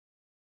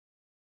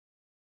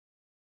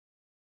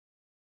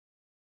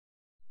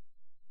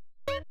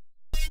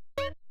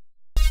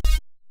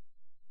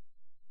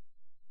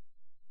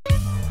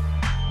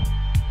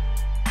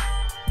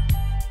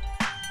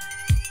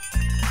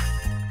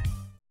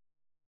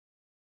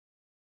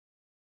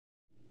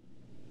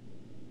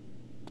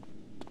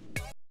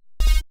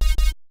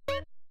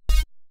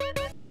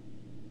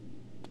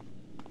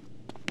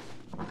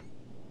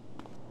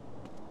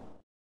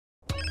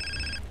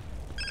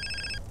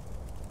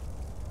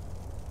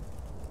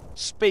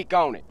Speak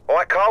on it. All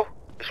right, Cole?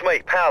 It's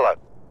me, Paolo.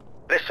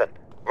 Listen,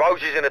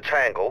 Rosie's in a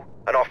tangle,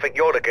 and I think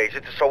you're the geezer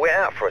to sort it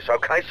out for us,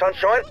 okay,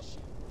 sunshine?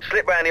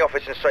 Slip round the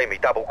office and see me,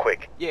 double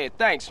quick. Yeah,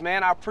 thanks,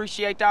 man. I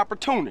appreciate the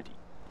opportunity.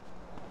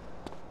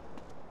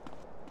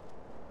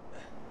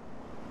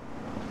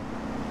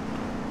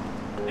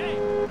 Hey,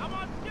 I'm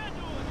on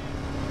schedule.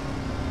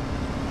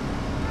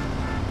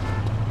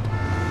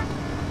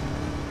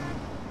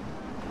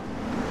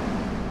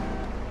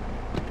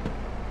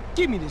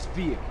 Give me this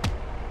vehicle.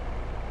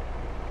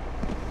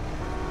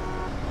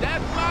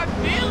 That's my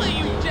feeling,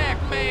 you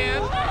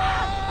jackman.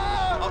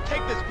 I'll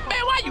take this.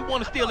 Man, why you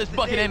want to steal this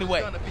bucket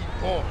anyway? Why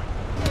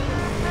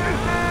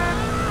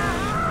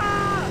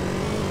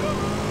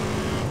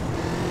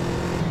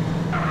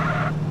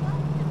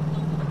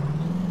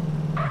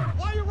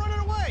are you running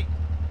away?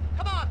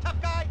 Come on,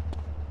 tough guy.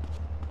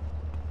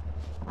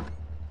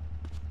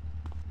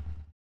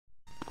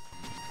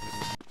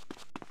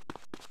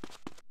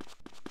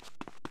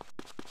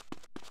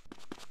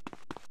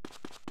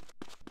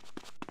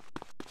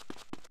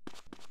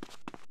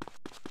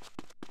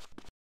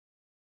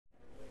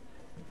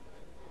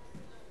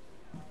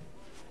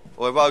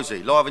 Oi,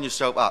 Rosie, liven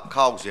yourself up.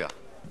 Cole's here.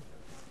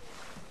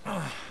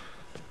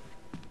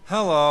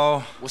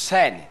 Hello. What's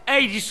happening?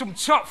 Hey, there's some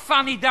top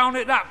fanny down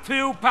at that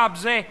pool,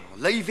 Pabsy.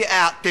 Leave it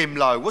out,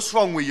 Dimlo. What's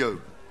wrong with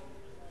you?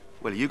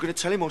 Well, are you going to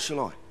tell him or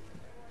shall I?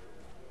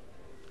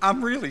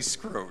 I'm really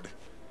screwed.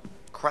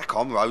 Crack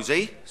on,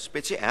 Rosie.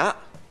 Spit it out.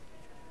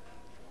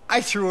 I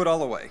threw it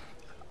all away.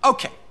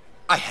 Okay,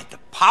 I had the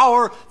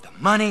power, the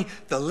money,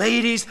 the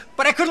ladies,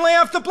 but I couldn't lay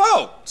off the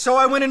blow. So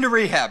I went into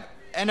rehab,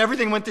 and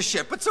everything went to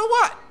shit. But so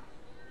what?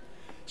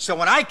 So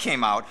when I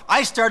came out,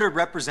 I started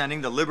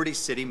representing the Liberty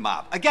City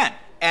mob again.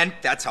 And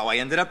that's how I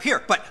ended up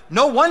here. But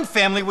no one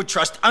family would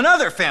trust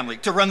another family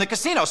to run the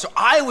casino, so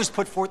I was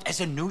put forth as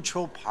a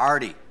neutral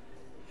party.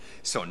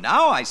 So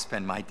now I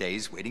spend my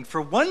days waiting for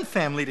one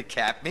family to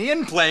cap me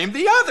and blame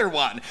the other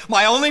one.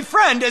 My only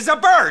friend is a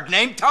bird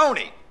named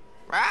Tony.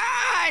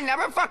 I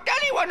never fucked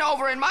anyone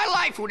over in my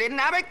life who didn't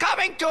have it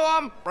coming to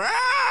him.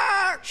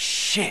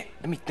 Shit,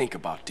 let me think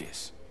about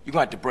this. You're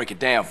gonna have to break it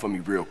down for me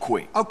real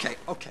quick. Okay.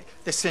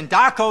 The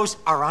Sindacos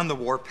are on the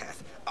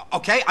warpath.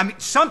 Okay? I mean,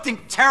 something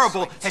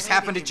terrible has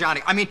happened to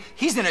Johnny. I mean,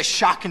 he's in a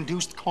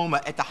shock-induced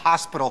coma at the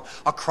hospital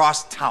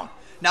across town.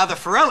 Now, the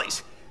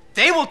Forellis,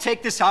 they will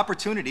take this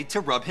opportunity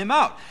to rub him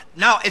out.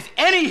 Now, if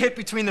any hit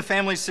between the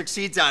families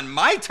succeeds on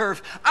my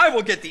turf, I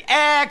will get the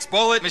axe,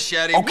 bullet,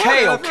 machete,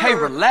 whatever. Okay,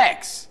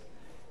 relax.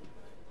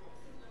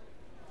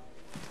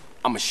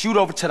 I'ma shoot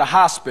over to the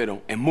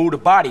hospital and move the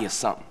body or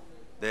something.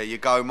 There you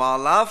go, my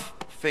love.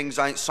 Things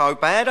ain't so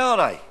bad, are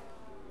they?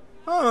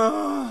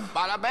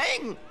 Bada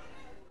bing.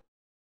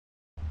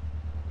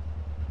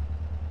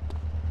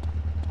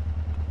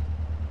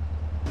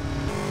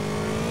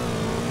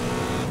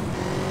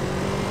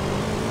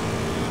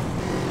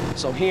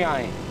 So here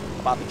I am,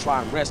 about to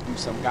try and rescue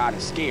some guy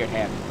that's scared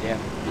half to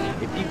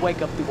death. If he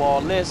wake up through all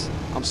this,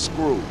 I'm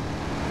screwed.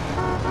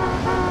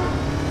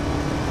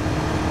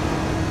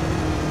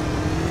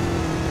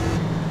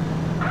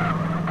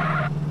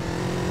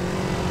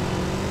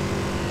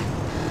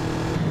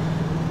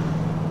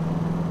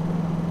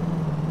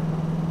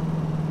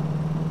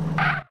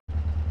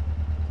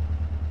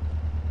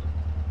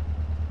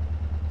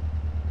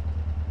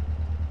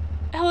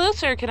 Hello,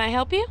 sir. Can I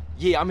help you?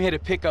 Yeah, I'm here to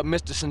pick up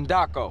Mr.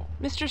 Sindaco.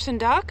 Mr.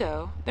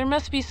 Sindaco? There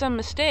must be some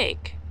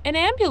mistake. An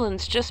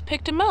ambulance just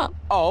picked him up.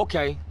 Oh,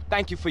 okay.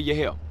 Thank you for your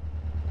help.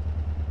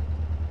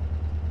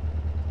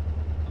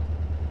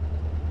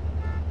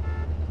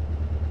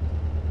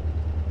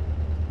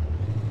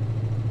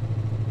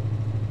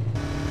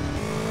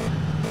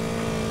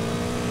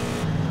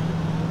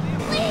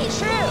 Please,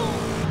 chill!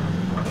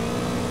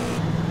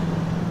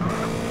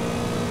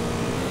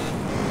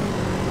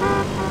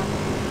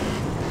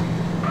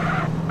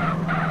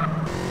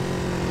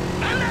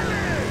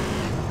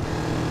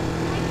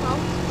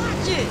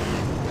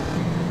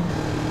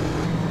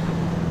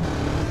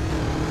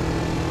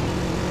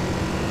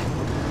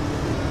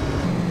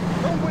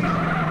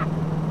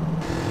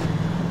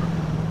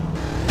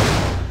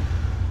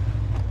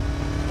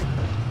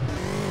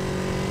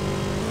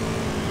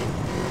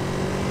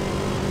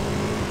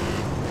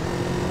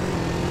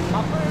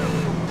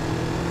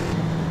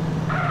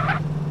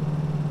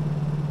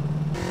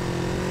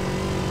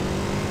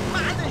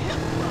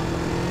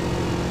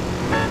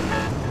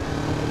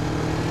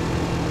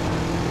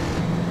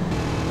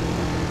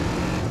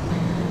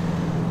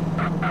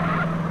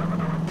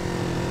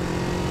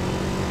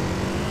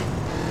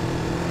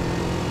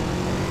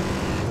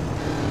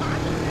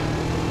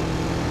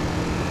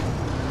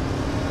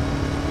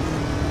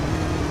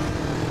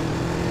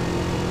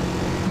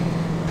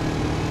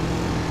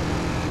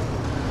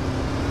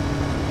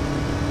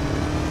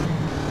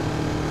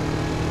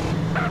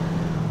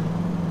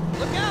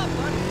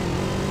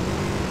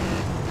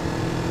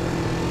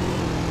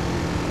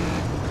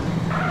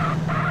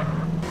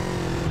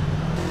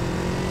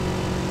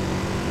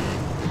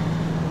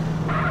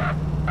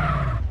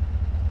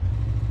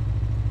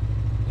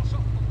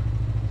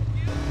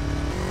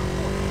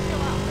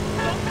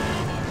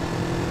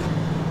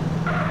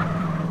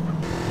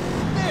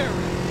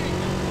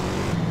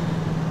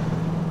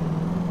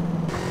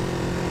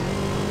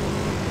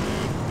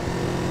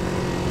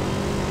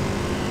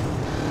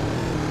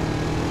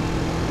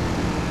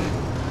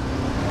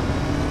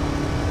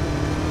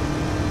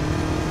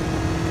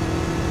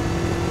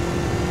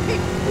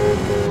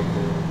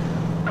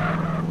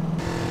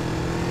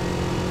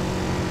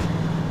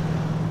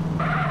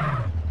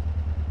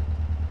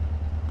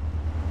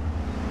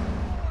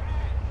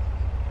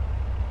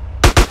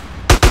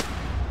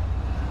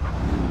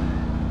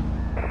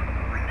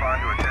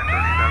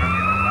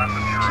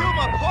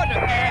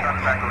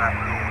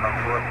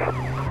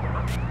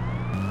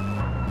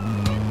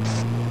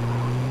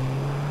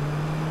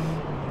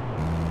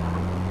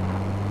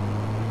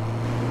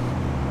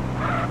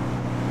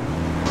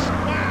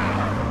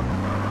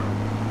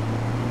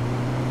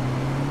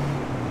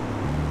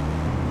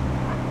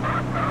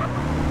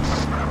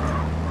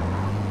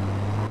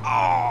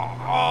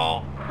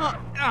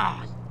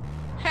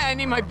 I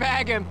need my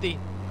bag empty.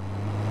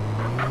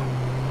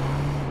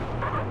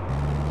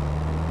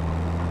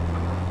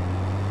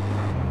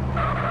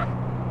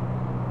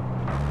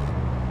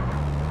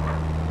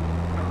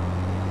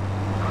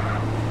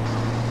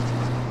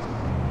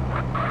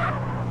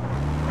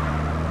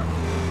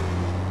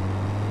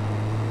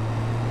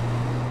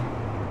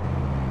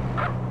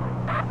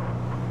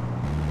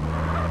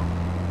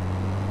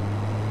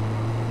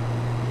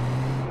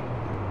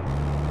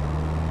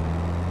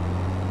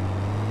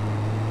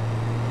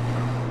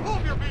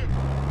 Move your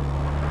vehicle!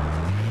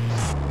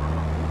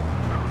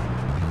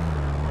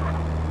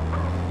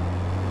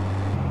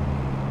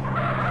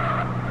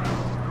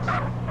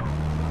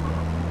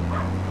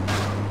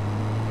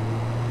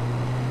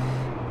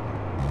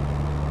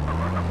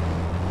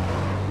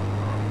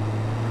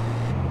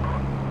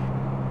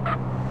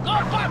 Go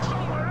fuck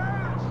somewhere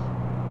else!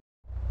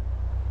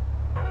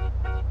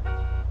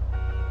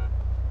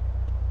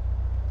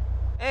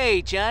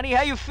 Hey, Johnny,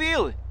 how you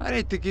feeling? I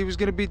didn't think he was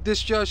gonna be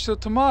discharged till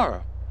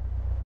tomorrow.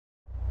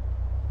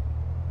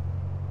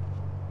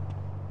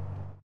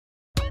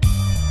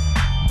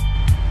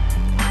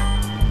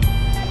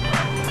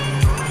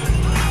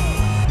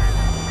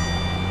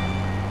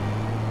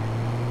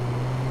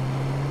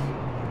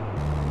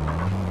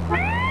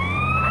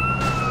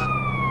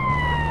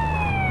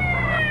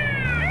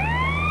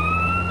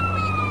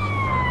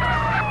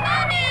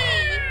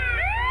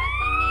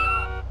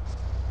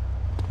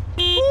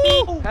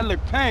 That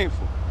looked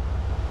painful.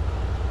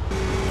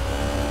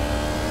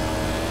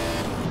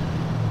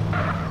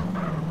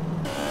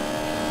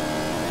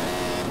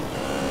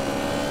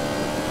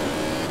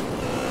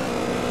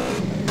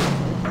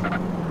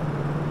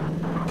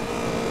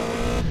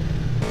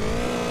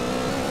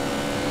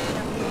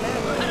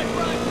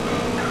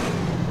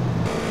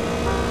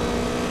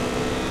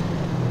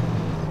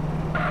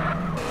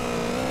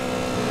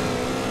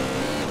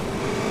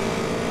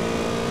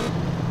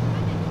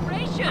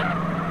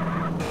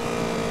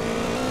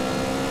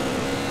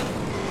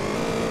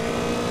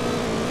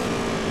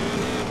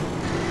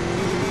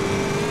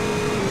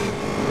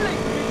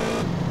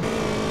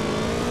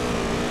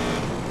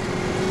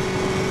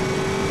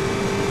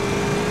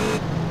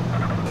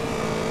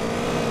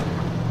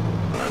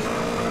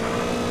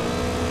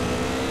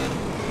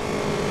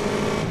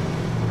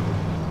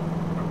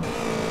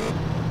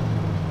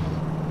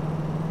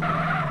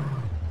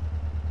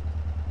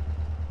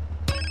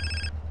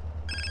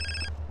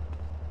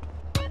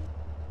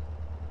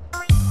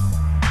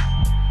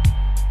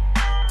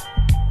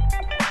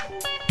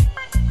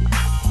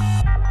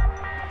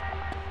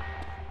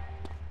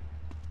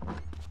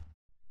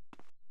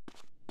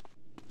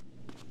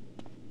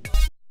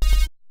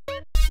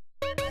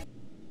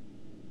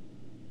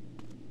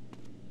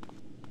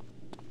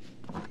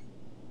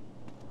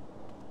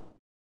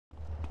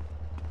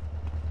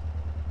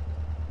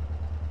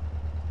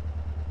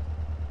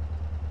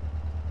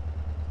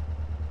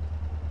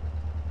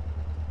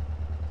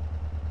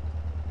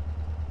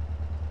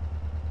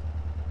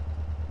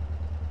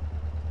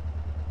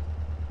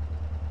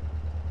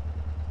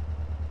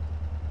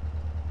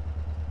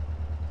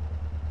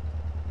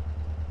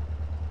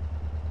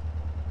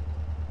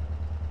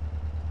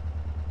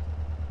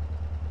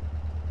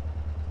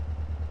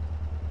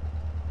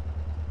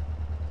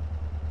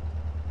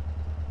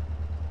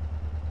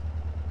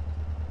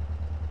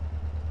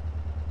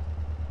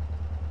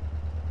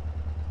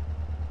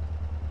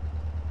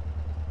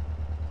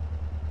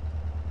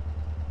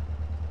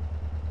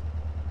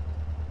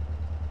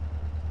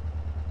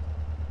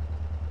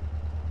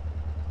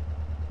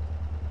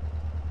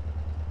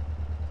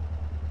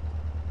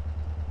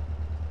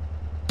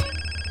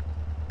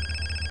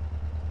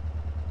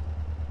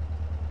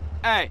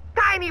 Hey,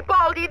 Tiny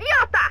bald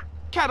idiota!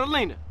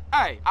 Catalina.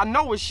 Hey, I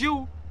know it's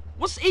you.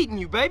 What's eating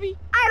you, baby?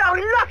 I don't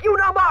love you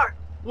no more!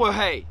 Well,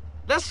 hey,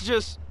 that's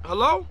just...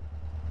 Hello?